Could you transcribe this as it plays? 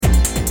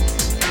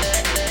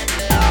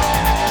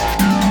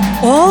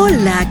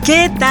Hola,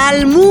 ¿qué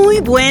tal? Muy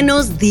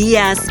buenos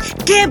días.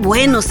 Qué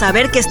bueno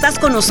saber que estás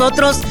con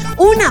nosotros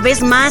una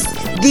vez más,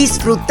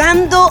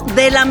 disfrutando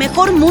de la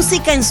mejor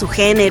música en su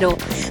género.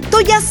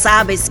 Tú ya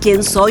sabes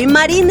quién soy,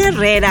 Marina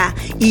Herrera,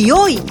 y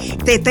hoy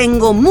te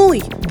tengo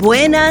muy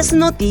buenas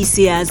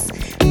noticias.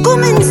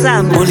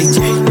 Comenzamos.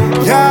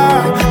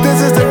 Yeah,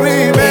 this is the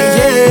remix.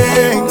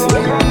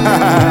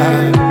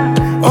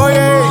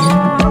 Oye,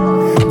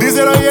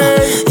 díselo,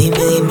 oye.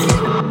 Dime.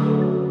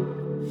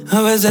 A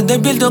veces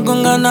despierto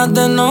con ganas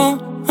de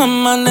no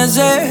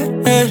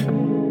amanecer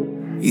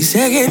y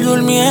seguir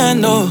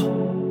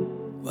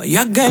durmiendo.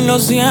 Vaya que lo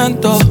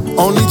siento.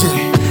 Only J.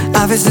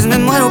 A veces me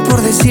muero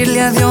por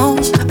decirle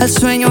adiós al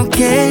sueño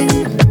que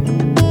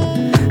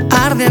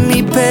arde en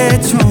mi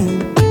pecho.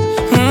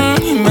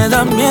 Y me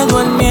da miedo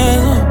el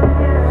miedo.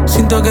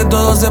 Siento que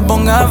todo se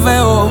ponga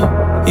feo.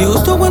 Y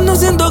justo cuando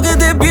siento que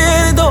te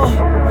pierdo,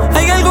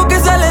 hay algo que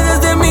sale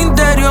desde mi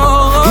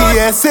interior. Y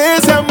es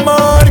ese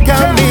amor que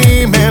a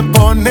mí me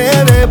pone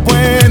de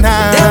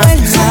buena.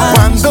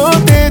 Cuando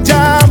te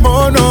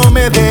llamo no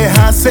me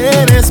dejas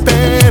en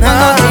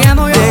espera. Cuando te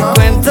llamo yo te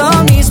cuento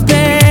mis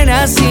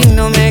penas y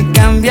no me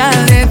cambia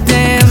de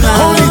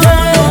tema.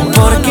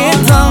 Porque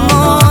tu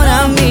amor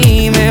a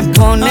mí me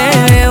pone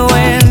de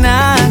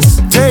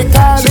buenas.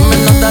 Se me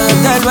nota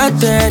desde lo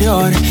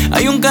exterior.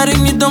 Hay un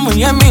cariñito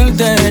muy en mi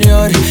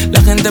interior.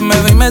 La gente me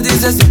ve y me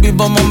dice si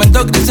vivo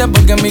momentos grises,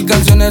 porque mis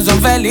canciones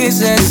son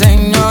felices,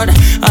 Señor.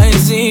 Ay,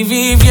 si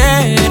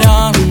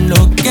vivieran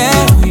lo que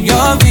hoy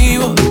yo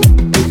vivo,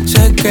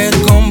 sé que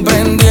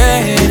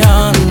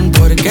comprendieran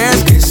porque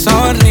es que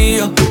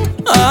sonrío.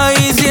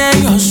 Ay, si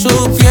ellos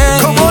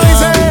supieran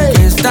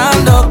que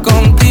estando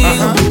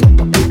contigo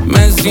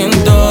me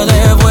siento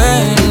de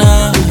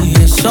buena, y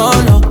es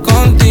solo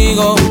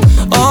contigo.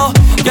 Oh,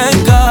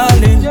 que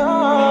Cali.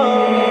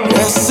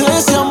 Es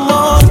ese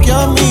amor que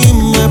a mí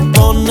me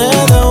pone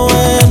de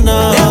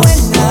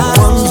buenas.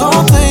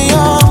 Cuando te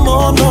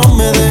llamo no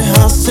me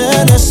dejas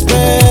en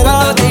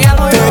espera.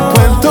 Te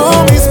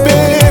cuento mis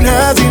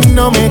penas y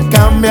no me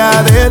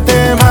cambia de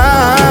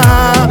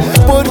tema.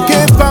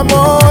 Porque tu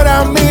amor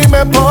a mí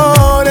me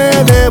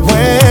pone de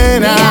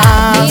buena.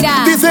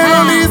 Mira,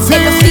 Díselo, Lizzy.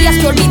 en los días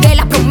que olvidé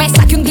la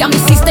promesa que un día me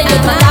hiciste. Yo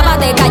trataba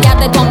de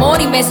callarte tu amor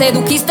y me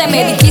sedujiste.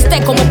 Me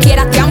dijiste como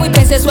quiera te amo y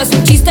pensé eso es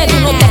un chiste. Tú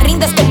no te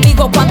rindes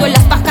conmigo cuando en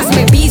las bajas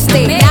me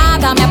viste.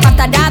 Nada me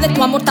apartará de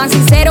tu amor tan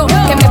sincero,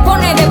 que me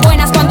pone de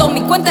buenas cuando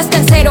mi cuenta está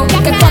en cero.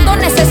 Que cuando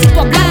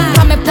necesito hablar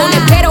nunca me pone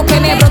pero, que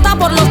me brota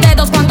por los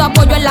dedos cuando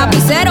apoyo el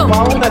lapicero.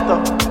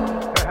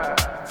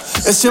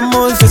 Ese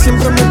amor que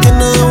siempre me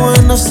tiene de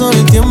buenas todo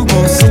el tiempo.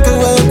 Se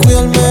encarga de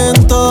cuidarme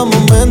en todo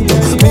momento.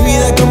 Mi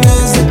vida cambia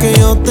desde que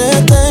yo te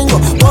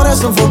tengo. Por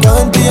eso enfocado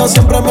en ti yo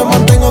siempre me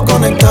mantengo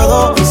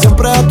conectado.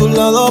 Siempre a tu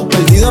lado,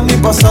 perdido en mi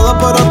pasado,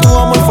 pero tu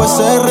amor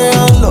fuese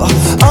real.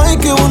 Ay,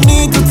 qué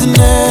bonito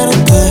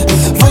tenerte.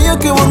 Vaya,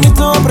 qué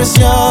bonito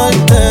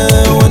apreciarte.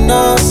 De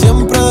buena,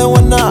 siempre de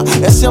buena.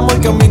 Ese amor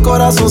que en mi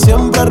corazón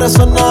siempre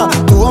resuena.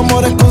 Tu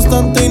amor es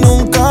constante y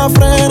nunca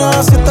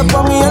frena. Si estás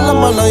pa' mí en la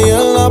mala y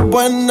en la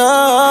buena.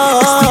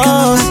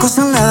 Explicando una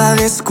cosa, nada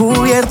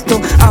descubierto.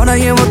 Ahora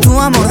llevo tu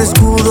amor de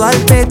escudo al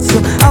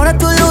pecho. Ahora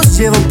tu luz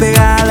llevo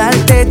pegada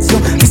al techo.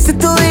 Viste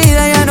tu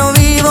vida, ya no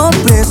vivo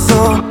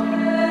preso.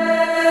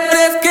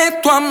 Es que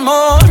tu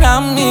amor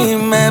a mí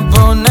me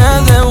pone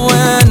de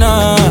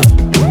buena.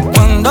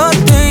 Cuando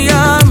te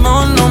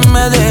llamo no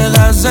me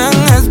dejas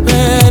en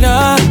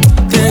espera.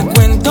 Te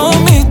cuento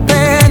mis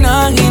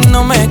penas y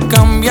no me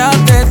cambias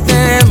de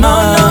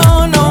tema.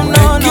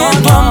 Es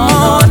que tu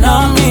amor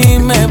a mí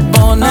me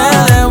pone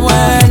de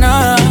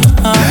buena.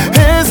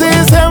 Es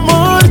ese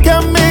amor que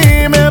a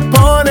mí me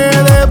pone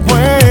de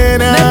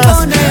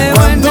buenas.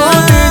 Cuando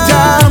te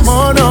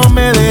llamo no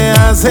me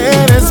dejas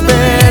en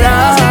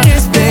espera.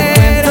 Te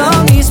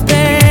cuento mis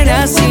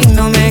penas y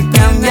no me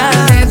cambia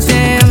de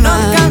tema.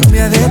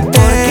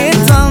 Porque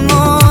tu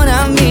amor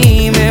a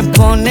mí me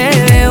pone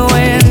de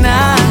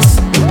buenas.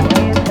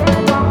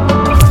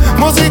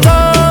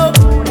 Música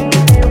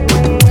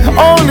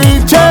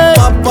Only J.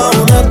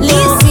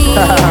 Lizzy,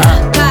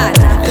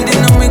 El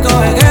dinámico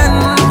again.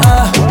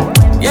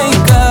 J.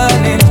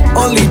 Cali.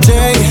 Only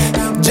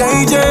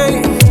JJ.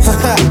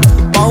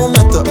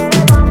 Pauneto.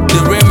 The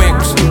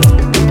remix.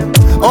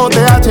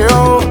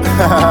 OTHO.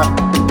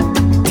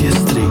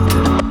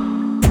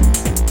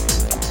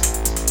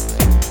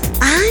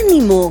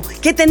 ¡Ánimo!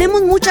 Que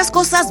tenemos muchas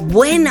cosas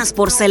buenas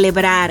por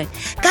celebrar.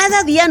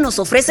 Cada día nos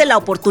ofrece la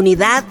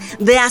oportunidad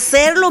de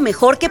hacer lo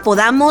mejor que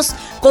podamos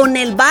con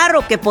el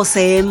barro que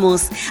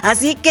poseemos.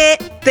 Así que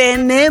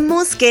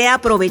tenemos que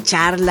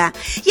aprovecharla.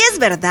 Y es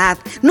verdad,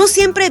 no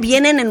siempre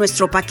vienen en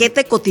nuestro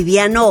paquete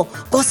cotidiano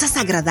cosas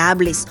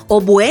agradables o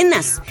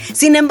buenas.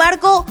 Sin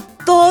embargo,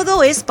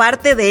 Todo es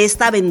parte de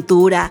esta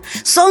aventura.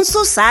 Son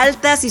sus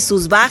altas y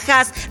sus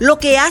bajas lo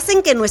que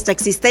hacen que nuestra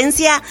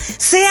existencia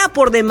sea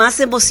por demás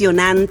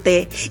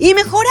emocionante. Y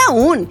mejor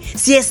aún,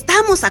 si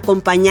estamos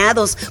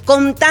acompañados,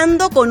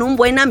 contando con un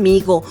buen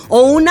amigo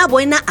o una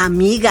buena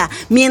amiga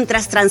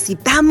mientras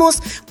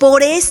transitamos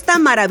por esta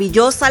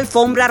maravillosa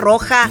alfombra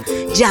roja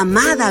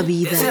llamada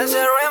vida.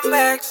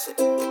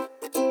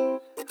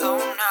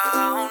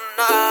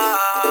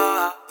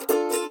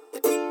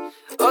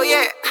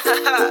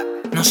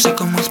 No sé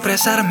cómo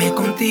expresarme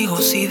contigo,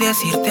 si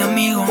decirte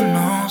amigo,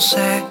 no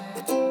sé.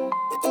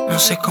 No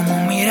sé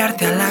cómo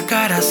mirarte a la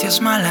cara, si es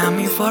mala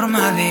mi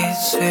forma de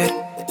ser.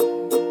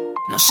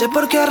 No sé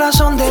por qué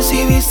razón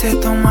decidiste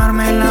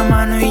tomarme la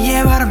mano y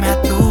llevarme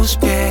a tus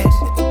pies.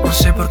 No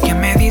sé por qué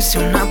me diste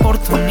una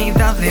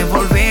oportunidad de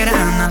volver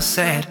a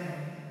nacer.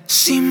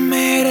 Sin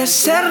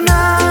merecer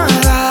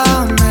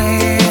nada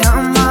me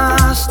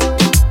amas.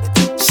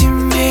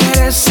 Sin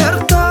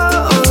merecer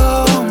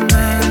todo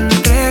me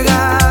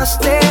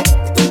entregaste.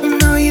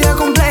 Una vida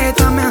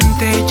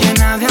completamente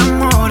llena de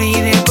amor y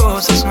de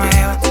cosas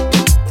nuevas.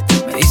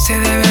 Me diste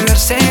de beber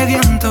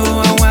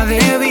sediento, agua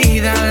de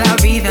vida. La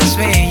vida es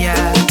bella,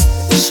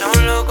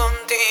 solo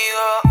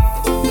contigo.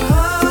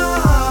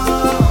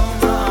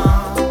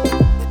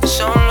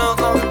 Solo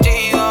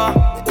contigo.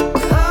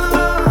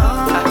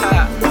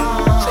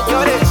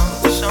 Señores,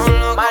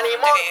 solo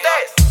contigo.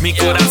 Mi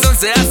corazón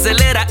se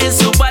acelera en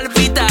su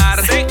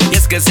palpitar, sí. Y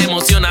es que se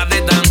emociona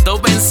de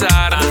tanto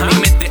pensar. Mi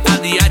mente a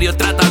diario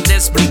trata de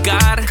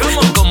explicar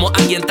cómo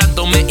alguien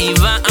tanto me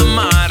iba a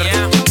amar,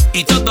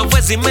 y todo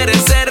fue sin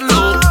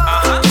merecerlo.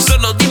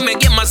 Solo dime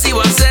quién más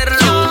iba a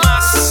hacerlo.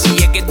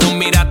 Y es que tú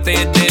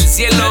miraste del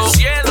cielo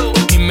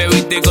y me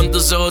viste con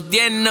tus ojos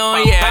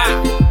tiernos,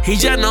 yeah. Y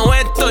ya no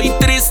estoy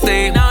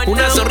triste,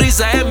 una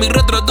sonrisa en mi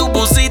rostro tú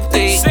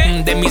pusiste,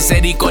 sí. De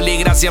misericordia y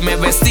gracia me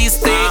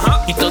vestiste,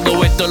 y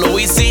todo esto lo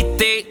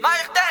hiciste.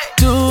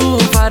 Tú,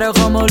 faro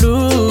como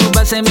luz,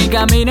 vas en mi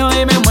camino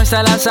y me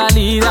muestra la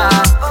salida.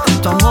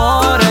 Tu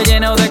amor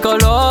lleno de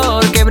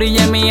color, que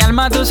brilla en mi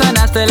alma, tú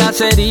sanaste las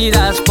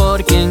heridas.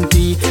 Porque en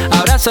ti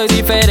ahora soy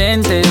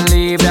diferente,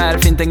 libre, al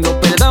fin tengo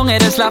perdón,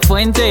 eres la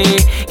fuente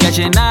que ha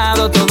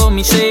llenado todo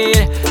mi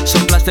ser.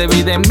 Soplaste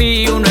vida en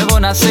mí, un nuevo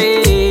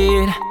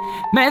nacer.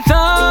 Me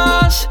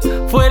das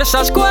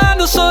fuerzas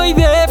cuando soy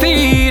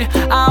débil,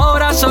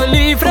 ahora soy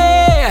libre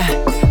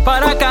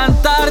para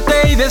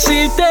cantarte y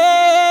decirte,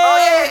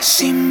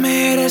 sin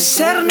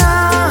merecer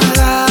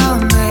nada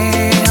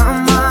me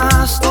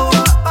amas.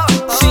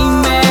 Sin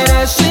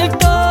merecer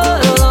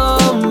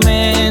todo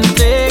me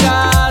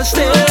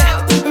entregaste.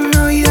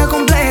 Una vida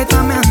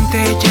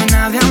completamente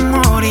llena de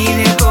amor y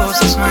de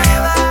cosas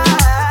nuevas.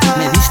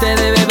 Me diste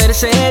de beber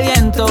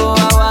sediento,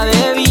 agua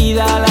de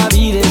vida. La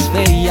vida es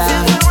bella,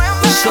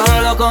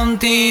 solo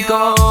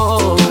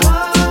contigo.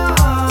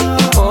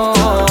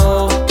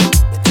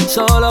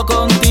 Solo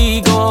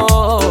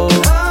contigo.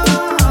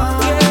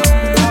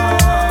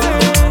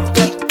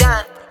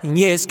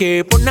 Y es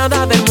que por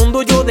nada del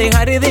mundo yo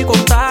dejaré de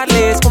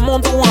contarles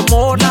cómo tu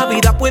amor la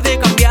vida puede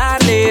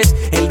cambiarles.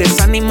 El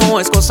desánimo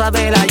es cosa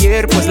del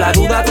ayer, pues la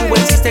duda tú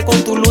venciste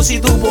con tu luz y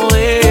tu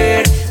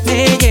poder.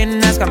 Me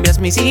llenas, cambias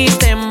mi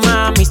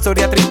sistema, mi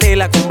historia triste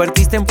la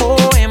convertiste en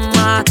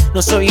poema.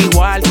 No soy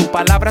igual, tu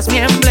palabra es mi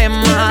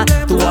emblema,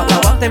 tú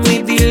acabaste mi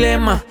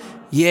dilema.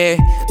 Yeah,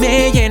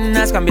 me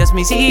llenas, cambias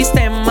mi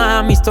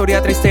sistema, mi historia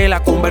triste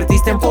la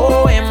convertiste en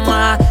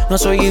poema. No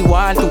soy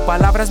igual, tu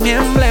palabra es mi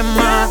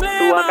emblema,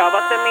 tú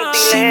acabaste mi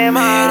dilema. Sin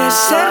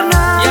merecer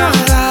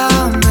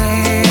nada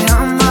me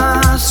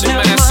amas. Sin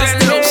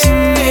merecerlo.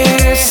 Sin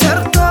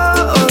merecer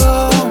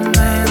todo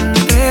me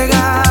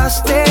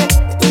entregaste.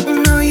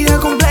 Una vida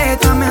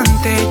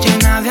completamente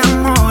llena de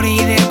amor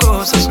y de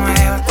cosas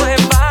nuevas.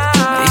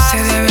 Me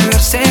hice de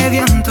beber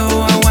sediento,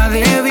 agua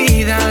de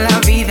vida. La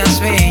vida es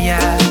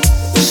bella,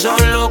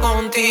 solo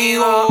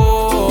contigo.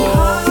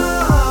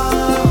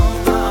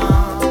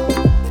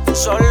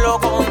 Solo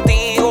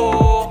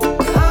contigo.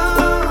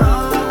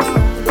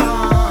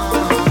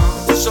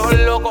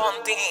 Solo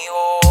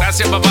contigo.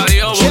 Gracias, papá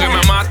Dios, porque me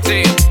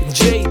amaste.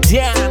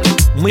 J-Dan,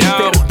 mi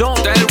perdón.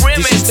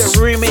 This is the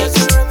remix.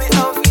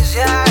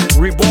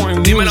 Reborn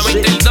Music. Dímelo,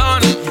 Mr.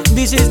 Don.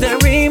 This is the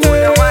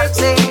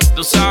remix.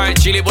 Tú sabes,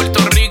 Chile, Puerto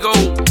Rico.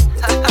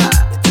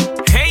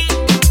 Hey,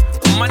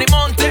 Manny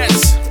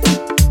Montes.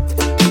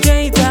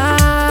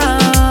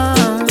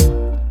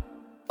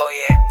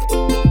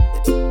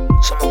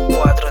 Somos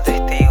 4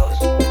 testigos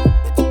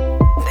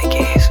de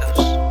que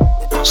Jesús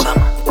nos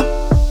ama.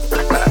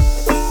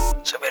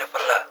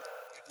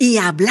 Y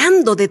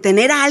hablando de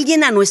tener a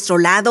alguien a nuestro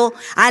lado,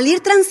 al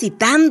ir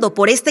transitando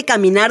por este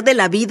caminar de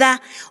la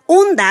vida,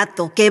 un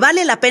dato que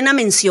vale la pena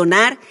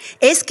mencionar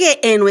es que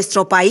en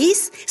nuestro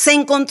país se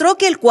encontró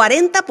que el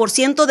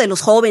 40% de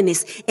los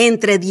jóvenes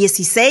entre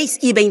 16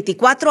 y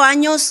 24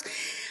 años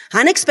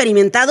han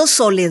experimentado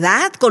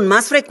soledad con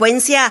más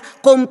frecuencia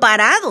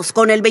comparados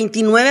con el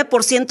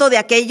 29% de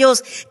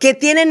aquellos que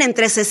tienen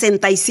entre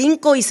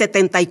 65 y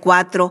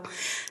 74.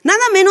 Nada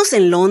menos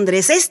en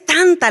Londres. Es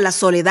tanta la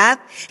soledad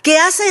que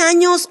hace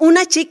años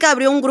una chica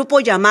abrió un grupo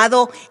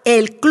llamado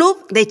el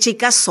Club de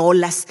Chicas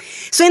Solas.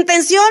 Su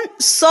intención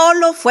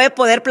solo fue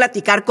poder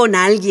platicar con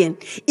alguien,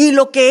 y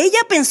lo que ella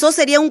pensó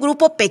sería un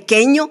grupo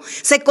pequeño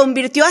se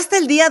convirtió hasta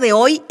el día de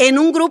hoy en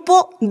un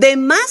grupo de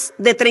más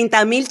de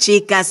 30,000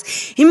 chicas.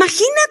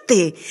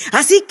 Imagínate.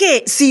 Así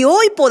que si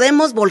hoy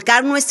podemos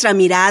volcar nuestra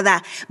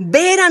mirada,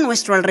 ver a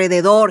nuestro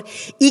alrededor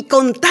y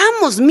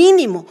contamos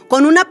mínimo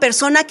con una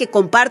persona que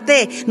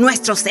comparte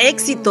nuestros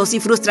éxitos y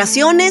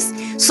frustraciones,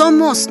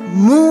 somos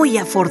muy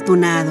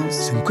afortunados.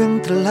 Se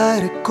encuentra el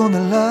aire con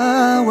el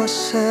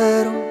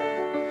aguacero,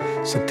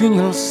 se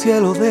tiñe el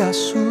cielo de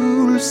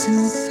azul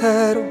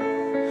sincero.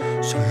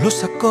 Son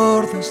los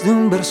acordes de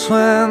un verso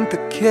en te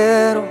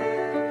quiero.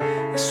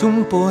 Es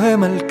un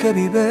poema el que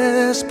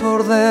vives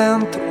por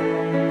dentro.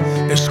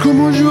 Es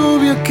como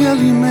lluvia que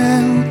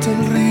alimenta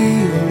el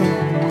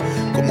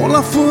río, como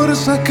la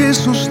fuerza que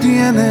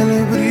sostiene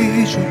el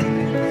brillo.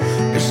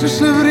 Es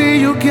ese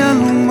brillo que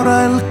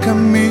alumbra el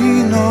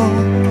camino.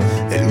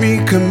 En mi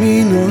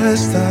camino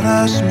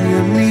estarás, mi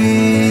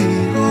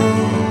amigo.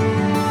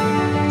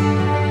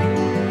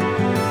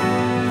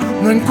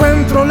 No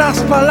encuentro las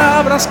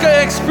palabras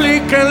que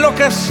expliquen lo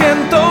que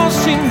siento.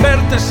 Sin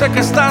verte sé que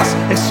estás,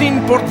 es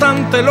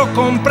importante, lo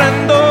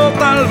comprendo.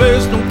 Tal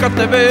vez nunca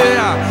te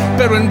vea,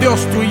 pero en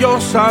Dios tú y yo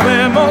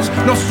sabemos.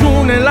 Nos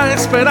une la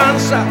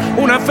esperanza,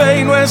 una fe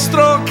y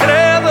nuestro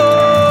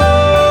credo.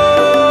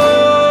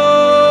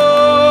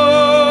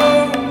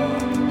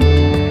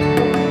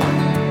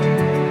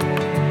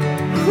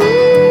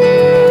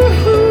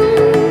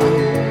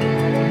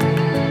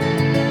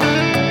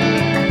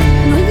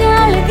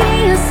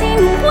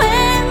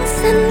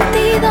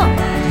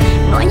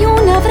 No hay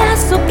un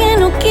abrazo que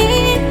no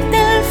quite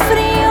el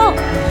frío.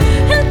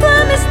 En tu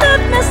amistad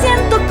me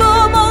siento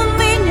como un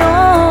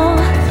niño.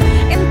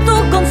 En tu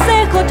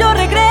consejo yo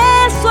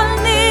regreso al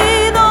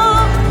nido.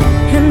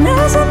 En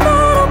el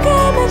sendero que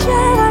me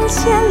lleva al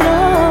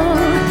cielo,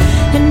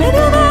 en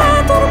medio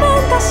de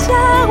tormentas y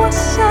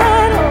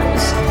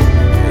aguaceros.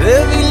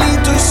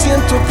 Debilito y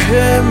siento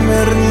que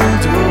me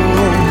rindo.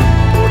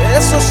 Por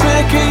eso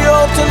sé que yo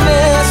te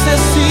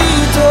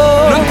necesito.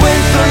 No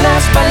encuentro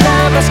las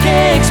palabras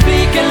que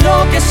expliquen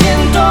lo que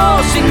siento.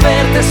 Sin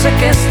verte sé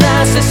que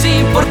estás, es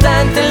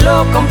importante,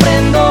 lo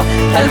comprendo.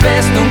 Tal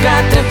vez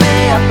nunca te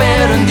vea,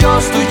 pero en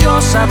Dios tú y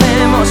yo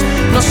sabemos.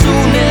 Nos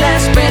une la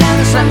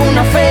esperanza,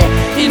 una fe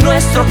y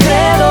nuestro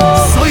credo.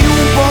 Soy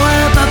un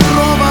poeta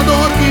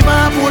trovador que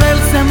va por el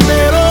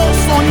sendero,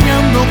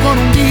 soñando con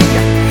un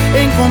día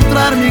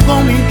encontrarme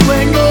con mi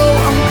dueño.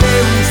 Aunque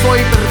no soy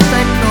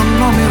perfecto,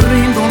 no me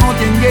rindo, no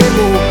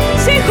llego.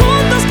 Si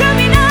juntos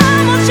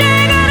caminamos,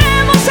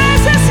 llegaremos a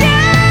ese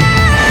cielo.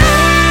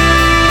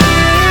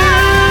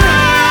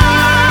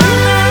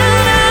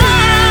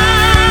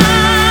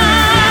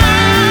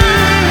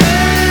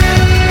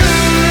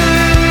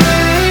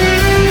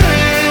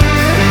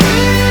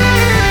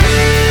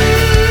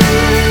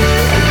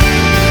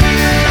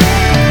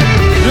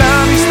 La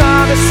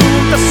amistad es un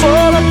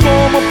tesoro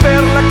como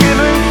perla que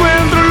no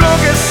encuentro lo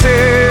que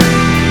sé.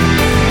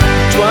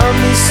 Tu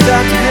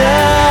amistad me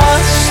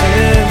hace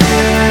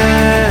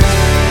bien.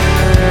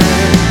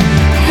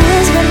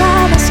 Es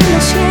verdad, así lo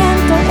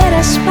siento.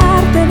 Eres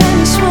parte de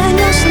mis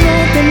sueños, no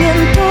te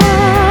miento.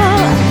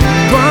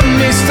 Tu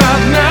amistad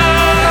me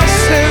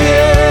hace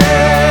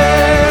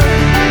bien.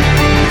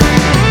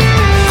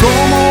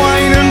 Como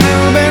aire en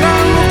el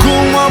verano,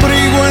 como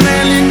abrigo en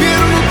el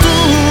invierno,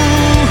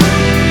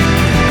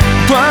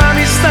 Tu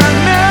amistad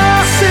me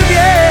hace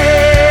bien.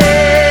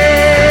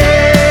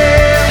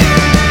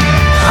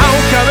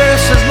 Aunque a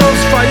veces nos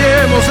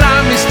fallemos, la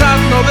amistad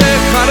no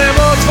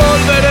dejaremos,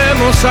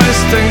 volveremos a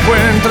este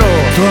encuentro.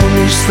 tu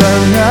amistad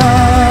me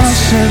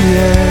hace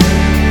bien.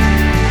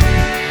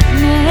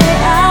 Me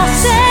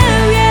hace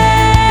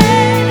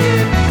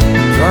bien.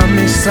 Tu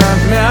amistad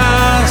me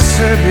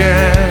hace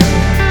bien.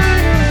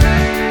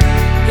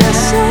 Me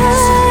hace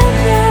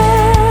bien.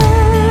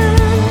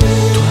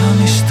 Tu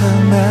amistad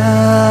me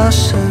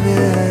hace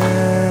bien.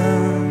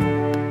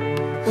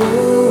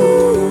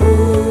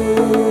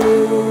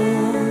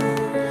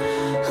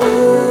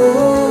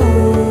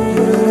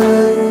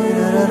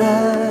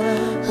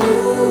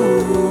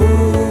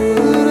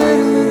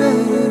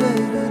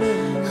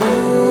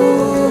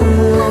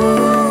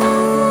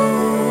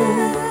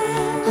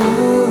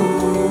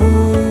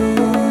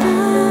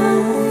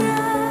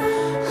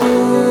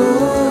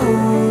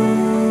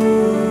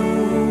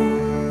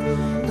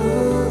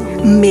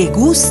 Me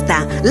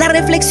gusta la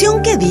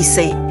reflexión que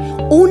dice: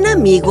 un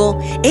amigo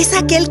es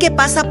aquel que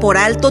pasa por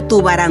alto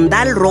tu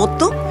barandal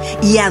roto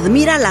y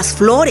admira las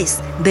flores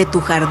de tu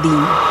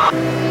jardín.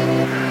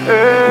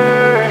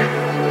 Hey,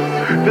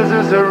 this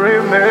is a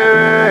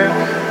remix.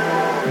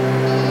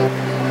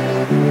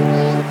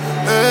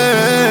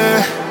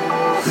 Hey,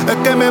 Es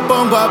que me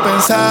pongo a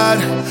pensar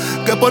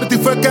que por ti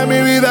fue que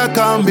mi vida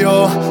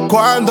cambió.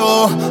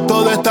 Cuando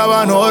todo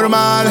estaba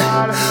normal,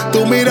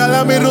 tu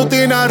mirada mi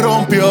rutina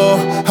rompió.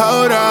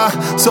 Ahora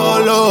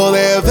solo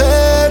de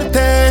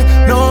verte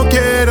no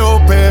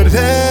quiero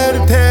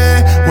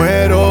perderte.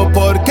 Muero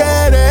por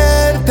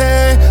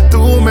quererte,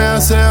 tú me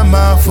haces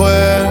más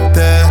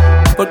fuerte.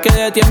 Porque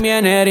de ti es mi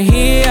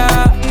energía,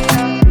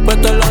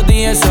 pues todos los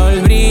días el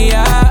sol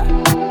brilla.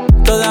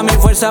 Toda mi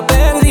fuerza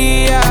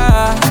perdía,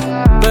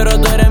 pero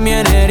tú eres mi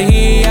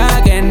energía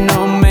que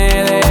no me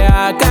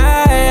deja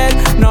caer.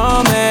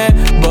 No me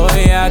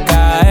voy a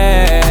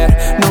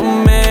caer, no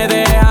me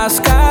dejas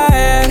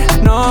caer,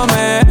 no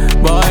me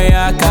voy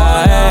a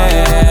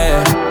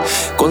caer.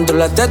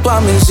 Controlaste toda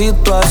mi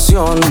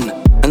situación,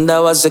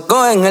 andaba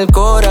seco en el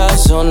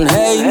corazón,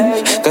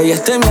 hey.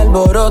 Callaste mi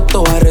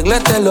alboroto,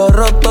 arreglaste lo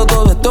roto.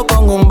 Todo esto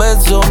con un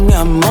beso, mi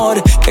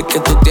amor. Es que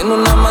tú tienes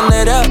una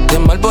manera de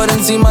amar por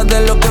encima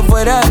de lo que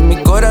fuera. En mi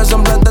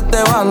corazón plantaste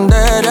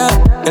bandera.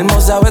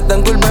 Hermosa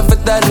Betancourt,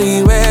 perfecta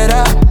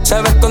Rivera.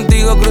 Sabes,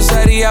 contigo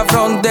cruzaría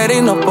frontera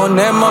y nos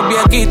ponemos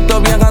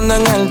viejitos viajando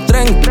en el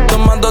tren,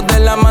 tomando de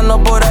la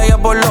mano por allá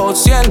por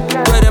los 100.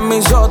 Tú eres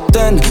mi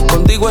sostén,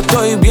 contigo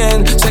estoy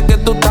bien. Sé que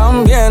tú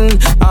también,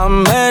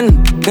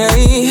 amén,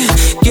 hey.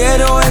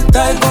 Quiero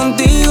estar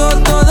contigo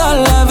toda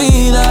la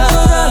vida,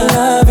 toda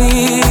la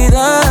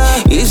vida.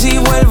 Y si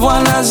vuelvo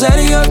a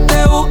nacer yo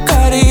te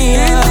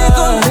buscaría y te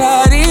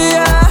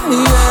encontraría,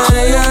 yeah.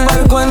 Soy un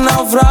barco en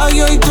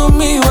naufragio y tú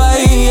mi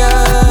bahía,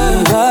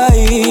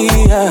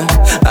 bahía.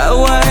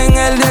 Agua en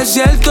el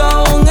desierto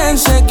aún en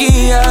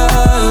sequía,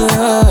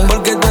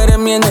 porque tú eres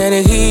mi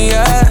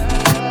energía,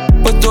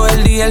 pues todo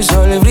el día el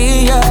sol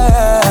brilla.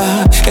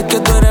 Es que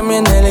tú eres mi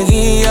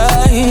energía,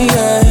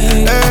 yeah.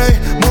 Hey,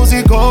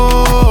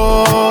 músico,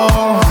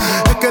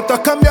 es que tú has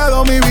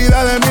cambiado mi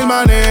vida de mil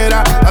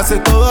maneras.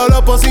 Haces todo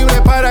lo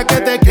posible para que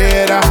te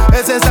quiera.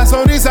 Es esa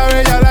sonrisa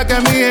bella la que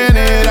me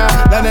genera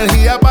la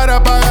energía para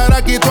apagar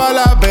aquí todas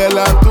las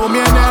velas. Tú mi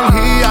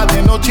energía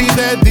de noche y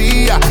de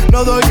día.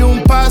 No doy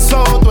un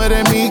paso, tú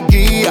eres mi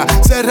guía.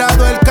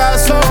 Cerrado el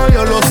caso,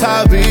 yo lo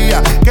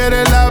sabía, que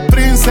eres la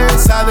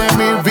princesa de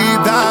mi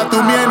vida.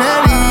 Tú mi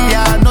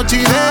energía, noche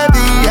y de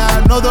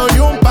día. No doy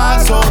un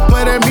paso, tú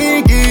eres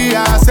mi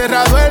guía.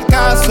 Cerrado el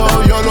caso,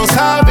 yo lo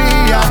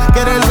sabía,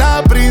 que eres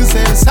la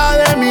princesa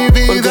de mi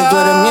vida. Porque tú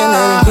eres mi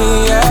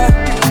energía,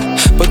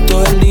 pues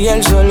todo el día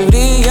el sol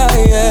brilla,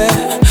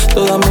 yeah.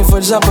 Toda mi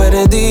fuerza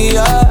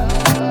perdía,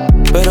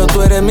 pero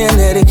tú eres mi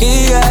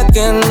energía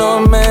que no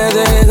me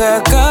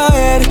deja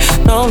caer.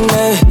 No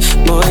me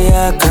voy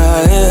a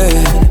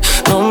caer,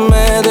 no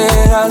me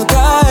dejas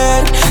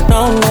caer,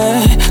 no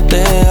me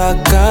dejas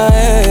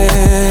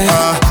caer.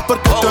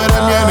 Porque tú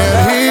eres mi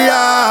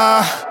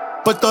energía,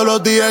 pues todos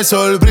los días el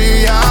sol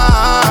brilla.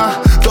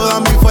 Toda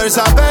mi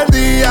fuerza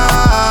perdía,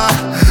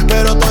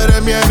 pero tú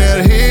eres mi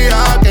energía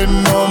que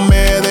no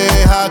me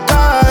deja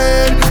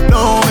caer,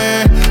 no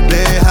me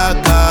deja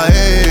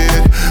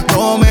caer,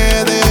 no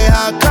me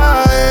deja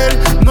caer,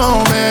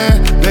 no me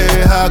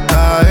deja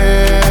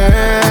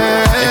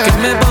caer. Es que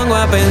me pongo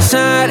a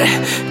pensar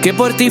que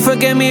por ti fue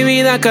que mi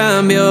vida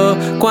cambió.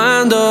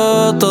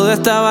 Cuando todo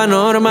estaba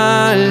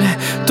normal,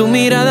 tu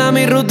mirada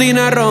mi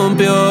rutina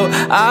rompió.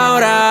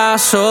 Ahora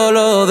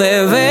solo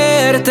de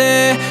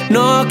verte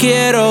no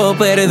quiero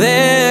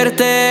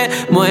perderte.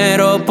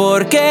 Muero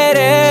por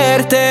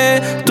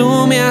quererte,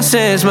 tú me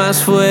haces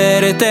más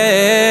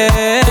fuerte.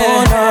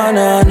 Oh, no,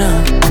 no,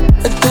 no.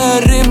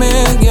 Este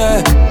remix,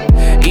 yeah.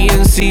 Y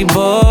en sí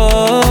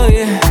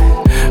voy,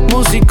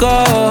 músico,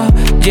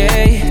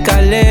 J,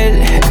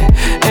 Khaled,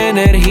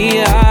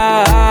 energía,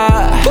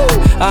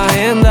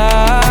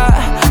 agenda,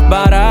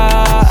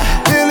 para,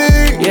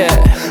 yeah,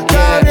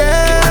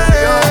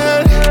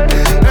 Gabriel,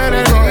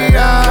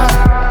 energía,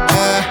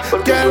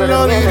 ¿quién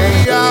lo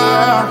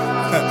diría?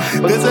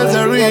 This is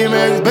a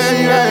remix,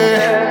 baby.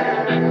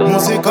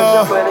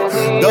 Músico,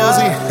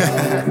 Dozy,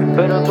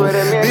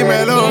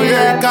 dímelo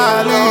bien,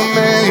 Cali.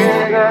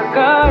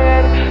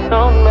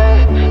 No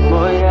me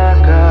voy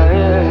a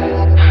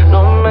caer,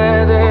 no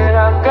me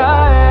deja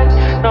caer,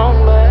 no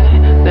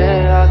me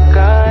deja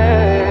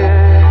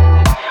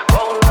caer.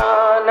 Oh, no,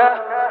 no.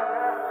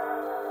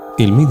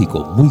 El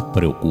médico, muy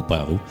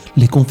preocupado,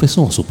 le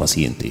confesó a su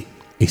paciente: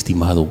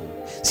 estimado,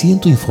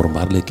 siento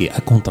informarle que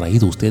ha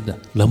contraído usted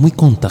la muy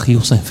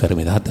contagiosa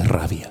enfermedad de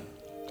rabia.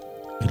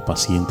 El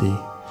paciente,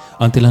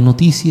 ante la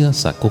noticia,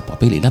 sacó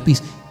papel y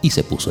lápiz y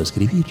se puso a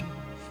escribir.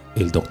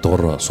 El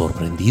doctor,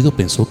 sorprendido,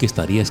 pensó que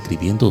estaría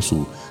escribiendo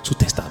su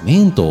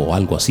testamento o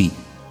algo así.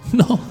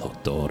 No,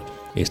 doctor,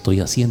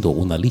 estoy haciendo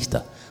una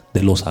lista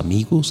de los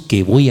amigos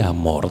que voy a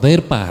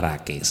morder para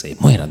que se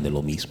mueran de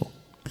lo mismo.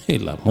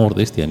 El amor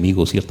de este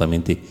amigo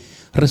ciertamente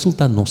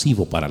resulta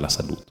nocivo para la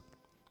salud.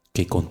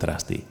 ¡Qué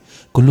contraste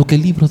con lo que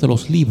el libro de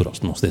los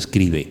libros nos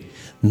describe!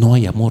 No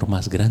hay amor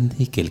más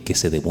grande que el que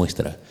se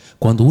demuestra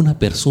cuando una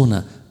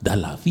persona da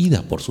la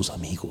vida por sus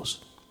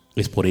amigos.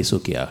 Es por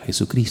eso que a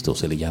Jesucristo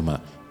se le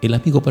llama el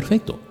amigo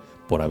perfecto,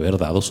 por haber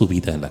dado su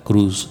vida en la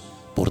cruz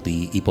por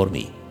ti y por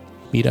mí.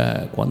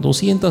 Mira, cuando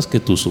sientas que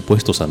tus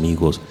supuestos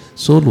amigos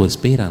solo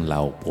esperan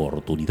la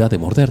oportunidad de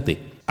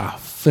morderte,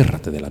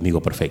 aférrate del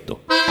amigo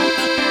perfecto.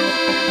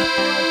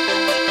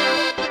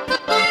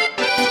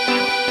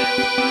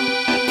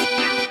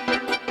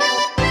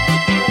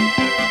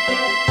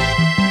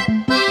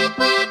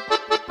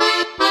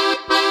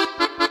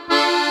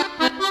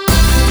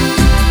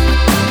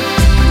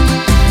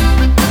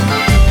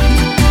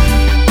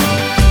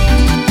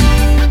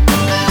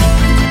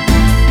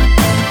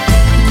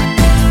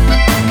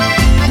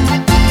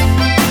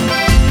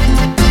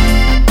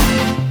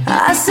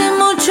 Hace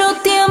mucho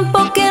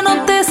tiempo que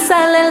no te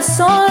sale el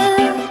sol.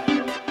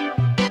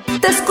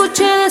 Te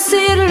escuché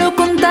decirlo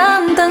con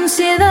tanta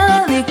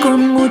ansiedad y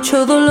con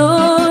mucho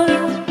dolor.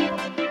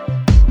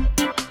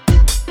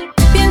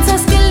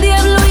 Piensas que el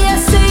diablo ya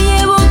se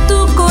llevó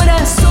tu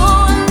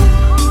corazón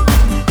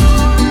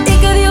y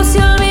que Dios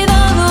se ha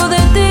olvidado de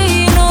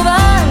ti y no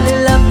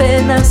vale la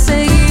pena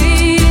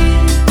seguir.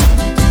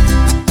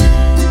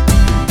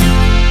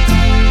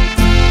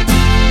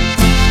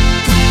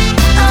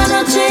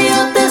 Anoche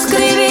yo te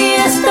escribí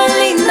esta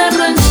linda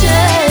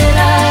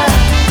ranchera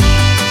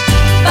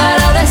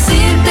para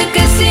decirte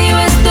que si yo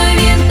estoy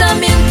bien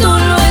también tú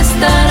lo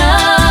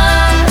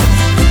estarás.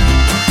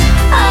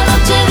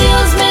 Anoche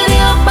Dios me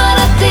dio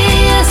para ti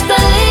esta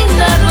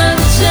linda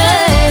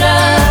ranchera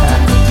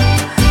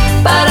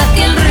para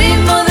que el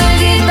ritmo del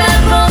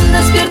guitarrón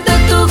despierte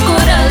tu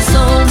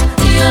corazón.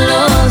 Yo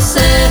lo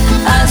sé,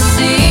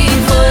 así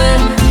fue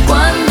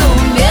cuando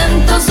un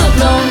viento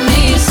sopló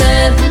mi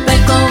ser. Me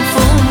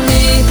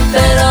confundí,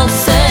 pero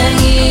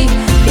seguí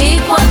y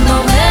cuando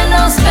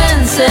menos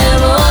pensé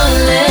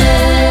volé.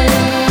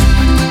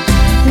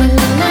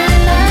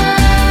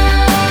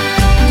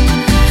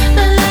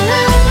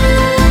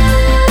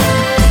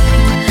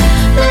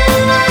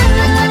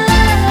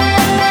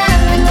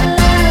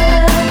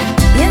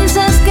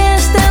 Piensas que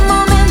este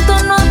momento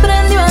no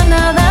aprendió a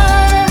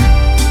nadar.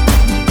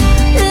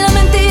 La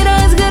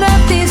mentira es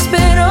gratis,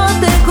 pero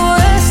te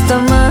cuesta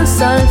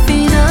más al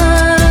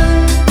final.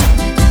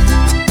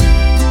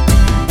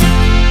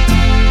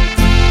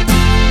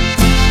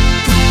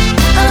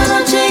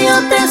 Anoche yo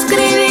te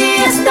escribí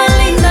esta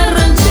linda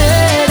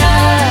ranchera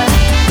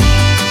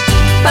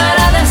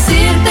para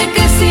decirte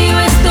que si yo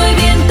estoy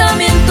bien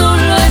también tú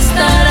lo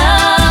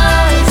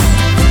estarás.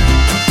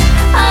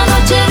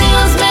 Anoche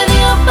Dios me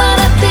dio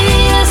para ti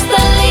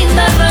esta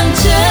linda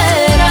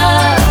ranchera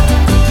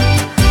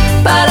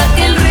para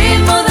que el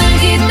ritmo del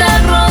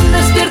guitarrón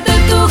despierte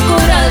tu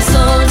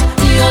corazón.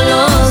 Yo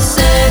lo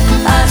sé,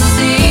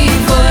 así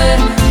fue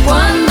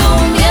cuando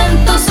un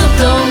viento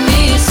sopló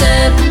mi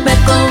ser. Me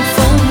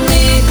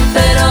confundí,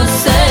 pero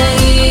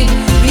seguí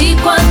y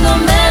cuando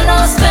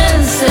menos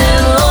pensé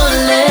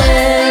volé.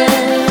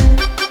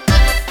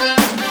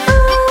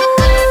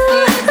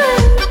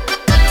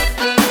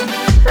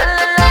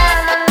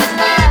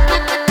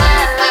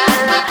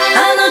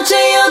 Anoche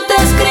yo te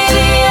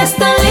escribí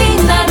esta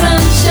linda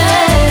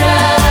ranchera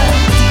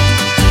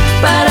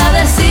para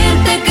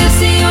decirte que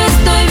si yo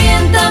estoy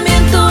bien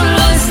también tú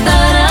lo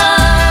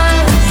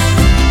estarás.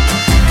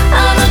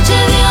 Anoche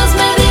Dios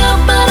me dio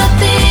para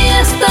ti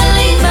esta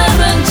linda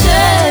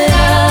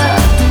ranchera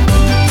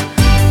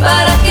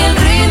para que el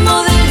ritmo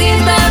del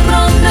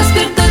guitarrón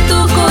despierte tu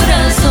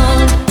corazón.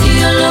 Y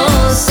yo lo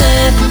sé,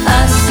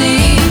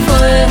 así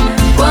fue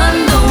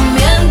cuando un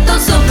viento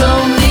sopló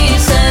mi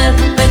ser.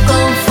 Me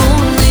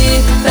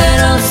confundí,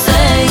 pero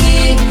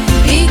seguí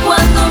y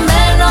cuando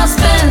menos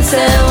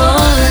pensé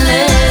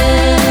volé.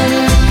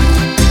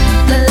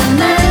 La, la,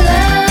 la,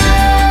 la,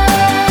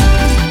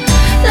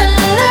 la,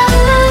 la,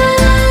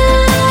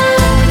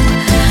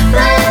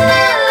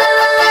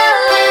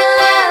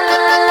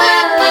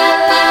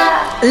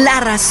 la.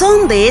 La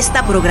razón de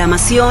esta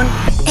programación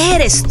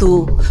eres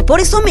tú. Por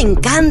eso me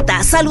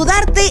encanta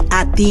saludarte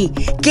a ti,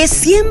 que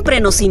siempre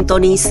nos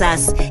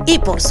sintonizas. Y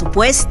por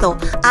supuesto,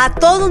 a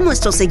todos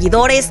nuestros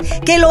seguidores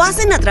que lo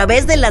hacen a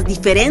través de las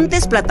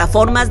diferentes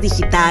plataformas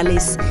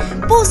digitales.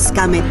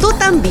 Búscame tú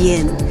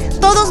también.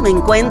 Todos me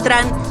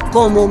encuentran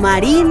como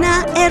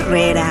Marina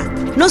Herrera.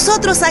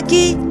 Nosotros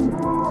aquí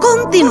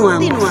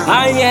continuamos.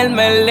 Ayer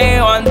me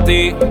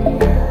levanté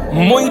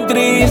muy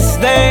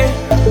triste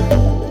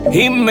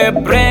y me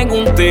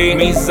pregunté,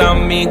 mis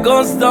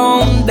amigos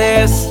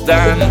dónde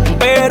están,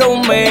 pero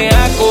me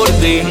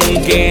acordé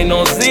que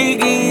nos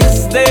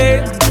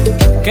dijiste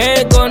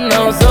que con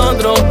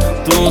nosotros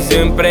tú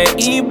siempre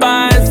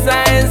ibas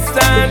a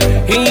estar.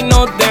 Y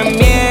no te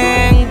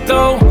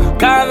miento,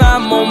 cada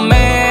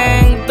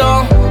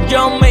momento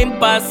yo me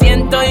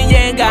impaciento y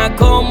llega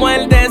como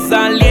el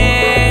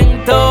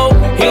desaliento.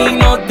 Y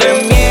no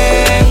te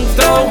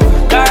miento,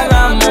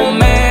 cada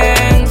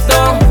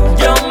momento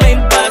yo me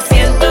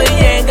impaciento y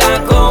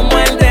llega como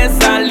el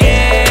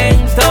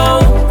desaliento.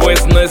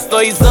 Pues no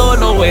estoy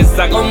solo,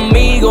 está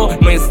conmigo.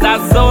 No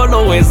estás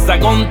solo, está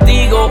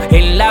contigo.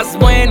 En las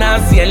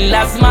buenas y en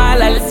las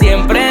malas él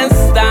siempre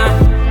está.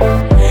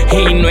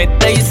 Y no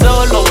estáis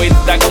solo,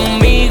 está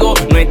conmigo.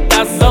 No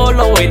estás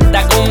solo,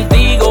 está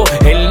contigo.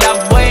 En la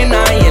buena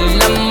y en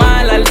la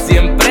mala él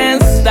siempre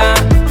está.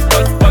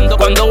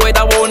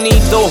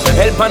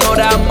 el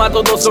panorama,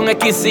 todos son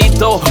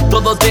exquisitos.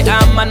 Todos te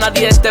aman,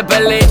 nadie te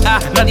pelea,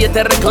 nadie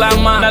te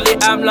reclama, nadie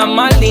habla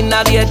mal ni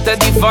nadie te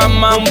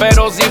difama.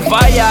 Pero si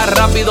falla,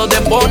 rápido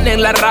te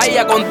ponen la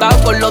raya.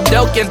 Contado con los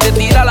dedos quien te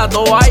tira la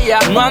toalla.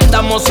 No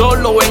andamos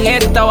solos en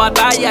esta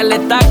batalla, Él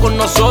está con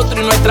nosotros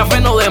y nuestra fe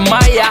no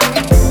desmaya.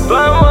 Tu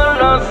amor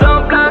nos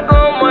sopla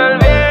como el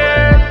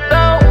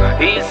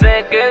viento y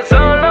sé que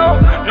solo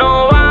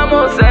no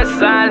vamos a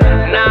estar,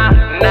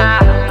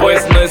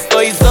 Pues no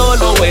estoy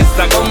solo,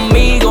 está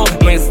conmigo.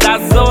 No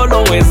estás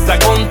solo, está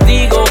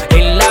contigo.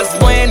 En las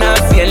buenas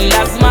y en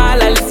las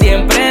malas Él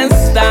siempre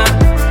está.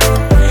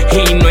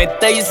 Y no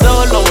estáis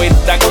solo,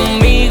 está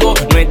conmigo.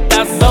 No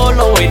estás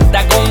solo,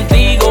 está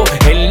contigo.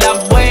 En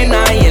las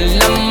buenas y en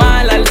las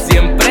malas Él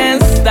siempre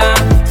está.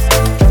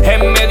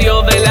 En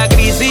medio de la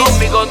crisis,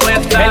 conmigo tú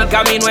estás. El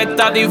camino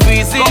está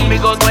difícil,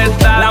 conmigo tú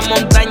estás. La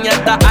montaña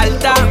está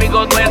alta,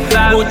 conmigo tú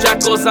estás. Muchas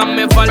cosas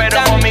me faltan,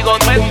 pero conmigo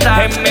tú estás.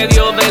 En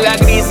medio de la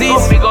crisis,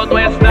 conmigo tú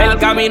estás. El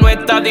camino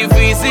está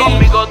difícil,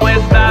 conmigo tú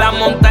estás. La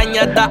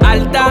montaña está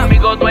alta,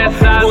 conmigo tú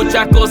estás.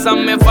 Muchas cosas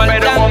me faltan,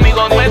 pero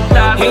conmigo tú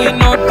estás. Y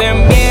no te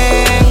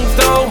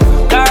miento,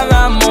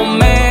 cada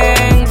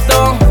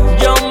momento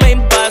yo me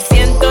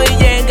impaciento y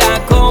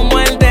llega como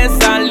el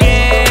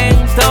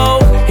desaliento.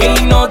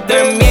 Y no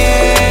te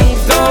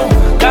miento,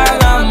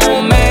 cada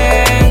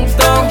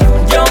momento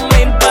yo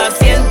me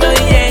impaciento y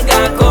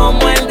llega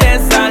como el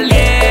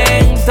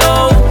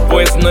desaliento.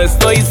 Pues no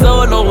estoy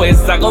solo,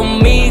 está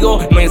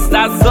conmigo. No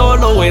estás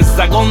solo,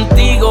 está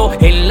contigo.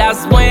 En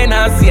las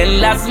buenas y en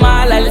las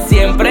malas Él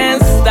siempre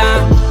está.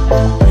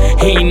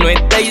 Y no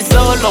estáis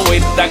solo,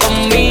 está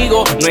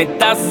conmigo. No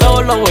estás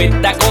solo,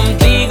 está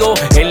contigo.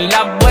 En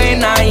las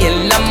buenas y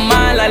en las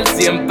malas Él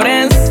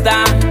siempre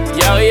está.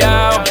 Yo.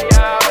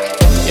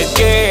 Y es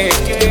que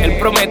Él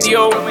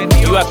prometió que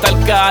iba a estar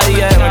cada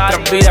día de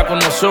nuestras vidas con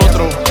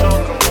nosotros.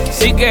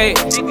 Así que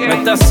no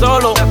estás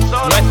solo,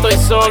 no estoy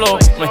solo,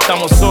 no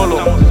estamos solos.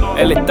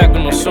 Él está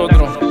con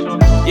nosotros.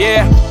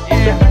 Yeah,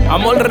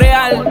 amor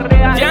real,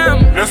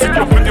 Jam. La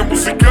enciclopedia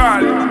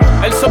musical.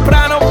 El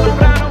soprano.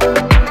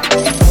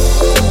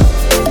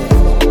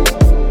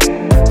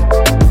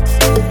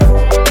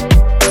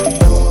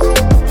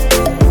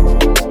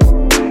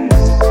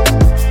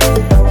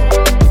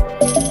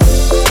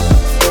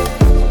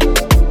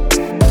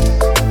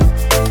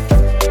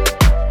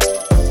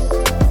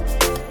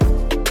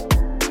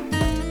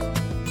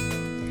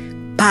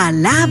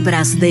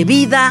 Palabras de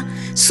vida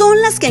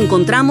son las que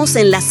encontramos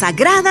en las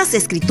Sagradas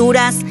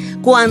Escrituras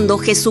cuando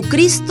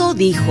Jesucristo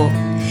dijo: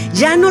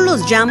 ya no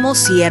los llamo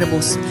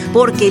siervos,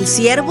 porque el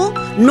siervo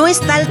no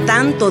está al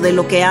tanto de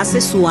lo que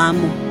hace su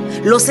amo.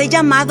 Los he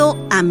llamado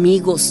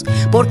amigos,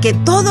 porque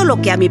todo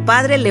lo que a mi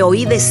Padre le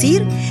oí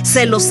decir,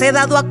 se los he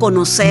dado a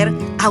conocer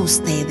a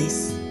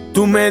ustedes.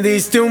 Tú me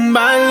diste un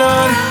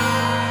valor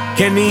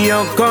que ni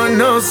yo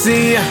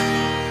conocía.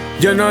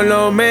 Yo no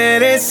lo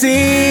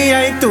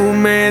merecía y tú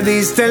me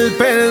diste el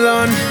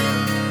perdón.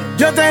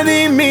 Yo te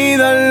di mi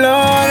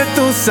dolor,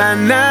 tú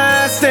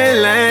sanaste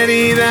la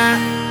herida.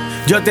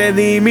 Yo te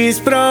di mis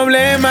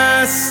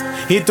problemas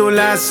y tú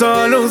la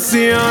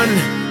solución.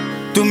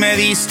 Tú me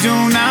diste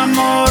un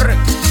amor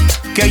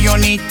que yo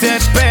ni te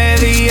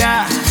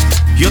pedía.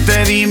 Yo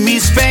te di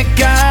mis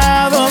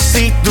pecados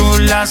y tú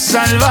la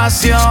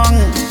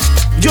salvación.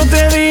 Yo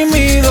te di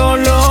mi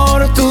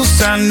dolor, tú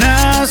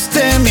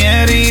sanaste mi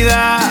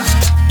herida.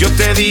 Yo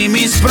te di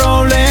mis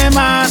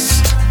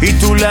problemas y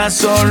tú la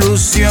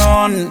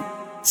solución.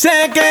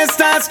 Sé que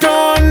estás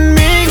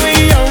conmigo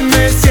y yo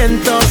me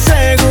siento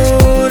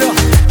seguro.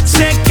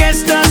 Sé que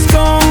estás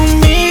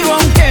conmigo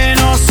aunque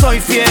no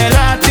soy fiel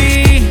a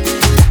ti.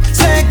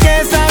 Sé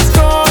que estás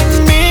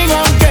conmigo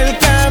aunque el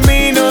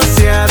camino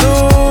sea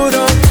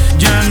duro.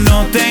 Ya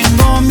no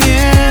tengo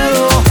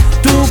miedo,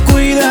 tú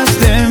cuidas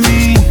de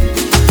mí.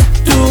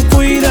 Tú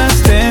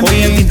cuidas de mí.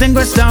 Hoy en ti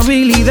tengo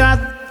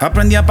estabilidad.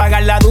 Aprendí a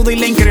apagar la duda y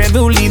la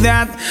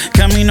incredulidad.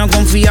 Camino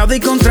confiado y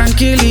con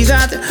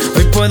tranquilidad.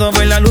 Hoy puedo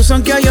ver la luz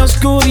aunque hay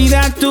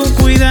oscuridad. Tú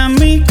cuidas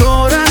mi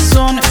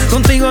corazón.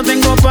 Contigo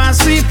tengo paz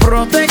y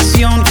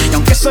protección. Y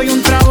aunque soy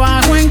un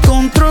trabajo en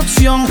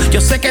construcción,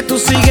 yo sé que tú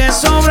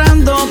sigues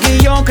obrando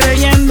y yo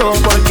creyendo.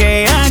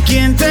 Porque a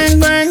quien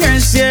tengo en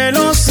el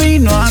cielo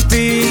sino a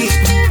ti.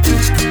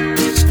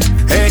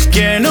 Es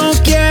que no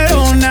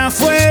quiero nada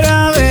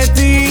fuera de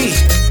ti.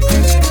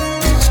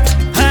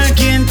 A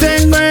quien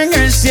tengo en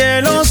el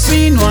cielo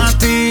sino a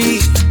ti.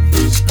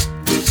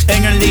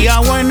 En el día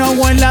bueno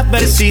o en la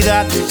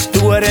adversidad,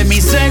 tú eres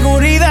mi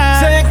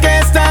seguridad. Sé que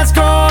estás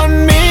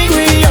conmigo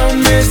y yo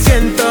me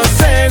siento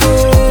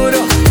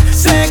seguro.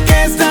 Sé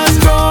que estás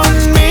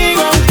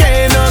conmigo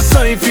aunque no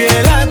soy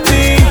fiel a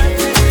ti.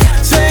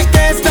 Sé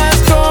que estás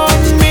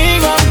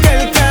conmigo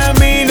aunque el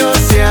camino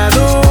sea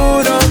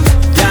duro.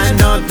 Ya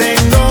no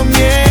tengo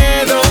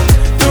miedo,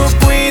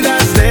 tú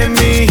cuidas de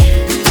mí.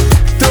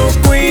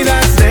 Tú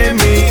cuidas de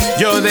mí.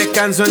 Yo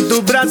descanso en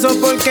tus brazos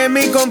porque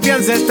mi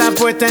confianza está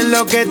puesta en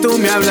lo que tú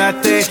me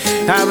hablaste.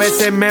 A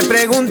veces me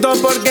pregunto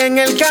por qué en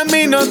el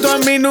camino tú a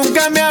mí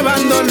nunca me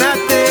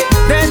abandonaste.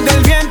 Desde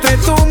el vientre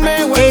tú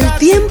me hueles. El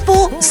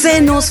tiempo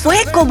se nos fue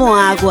como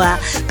agua,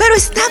 pero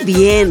está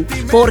bien,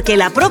 porque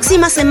la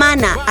próxima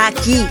semana,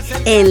 aquí,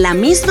 en la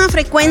misma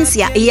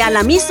frecuencia y a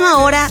la misma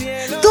hora,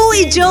 tú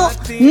y yo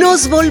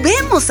nos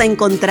volvemos a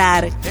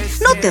encontrar.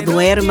 No te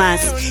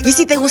duermas. Y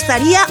si te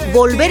gustaría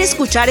volver a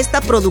escuchar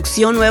esta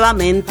producción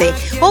nuevamente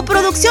o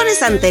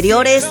producciones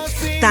anteriores,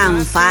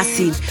 tan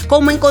fácil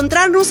como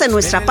encontrarnos en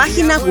nuestra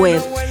página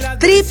web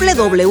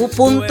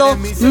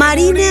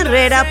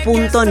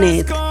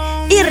www.marineherrera.net.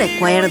 Y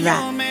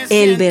recuerda,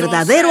 el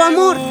verdadero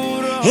amor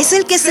es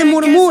el que se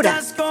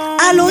murmura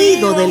al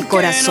oído del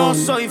corazón.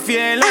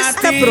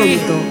 Hasta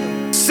pronto.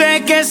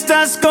 Sé que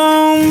estás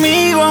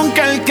conmigo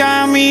aunque el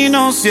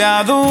camino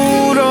sea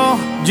duro.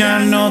 Ya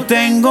no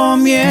tengo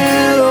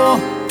miedo,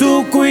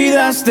 tú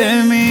cuidas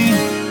de mí.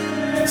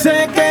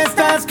 Sé que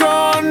estás conmigo.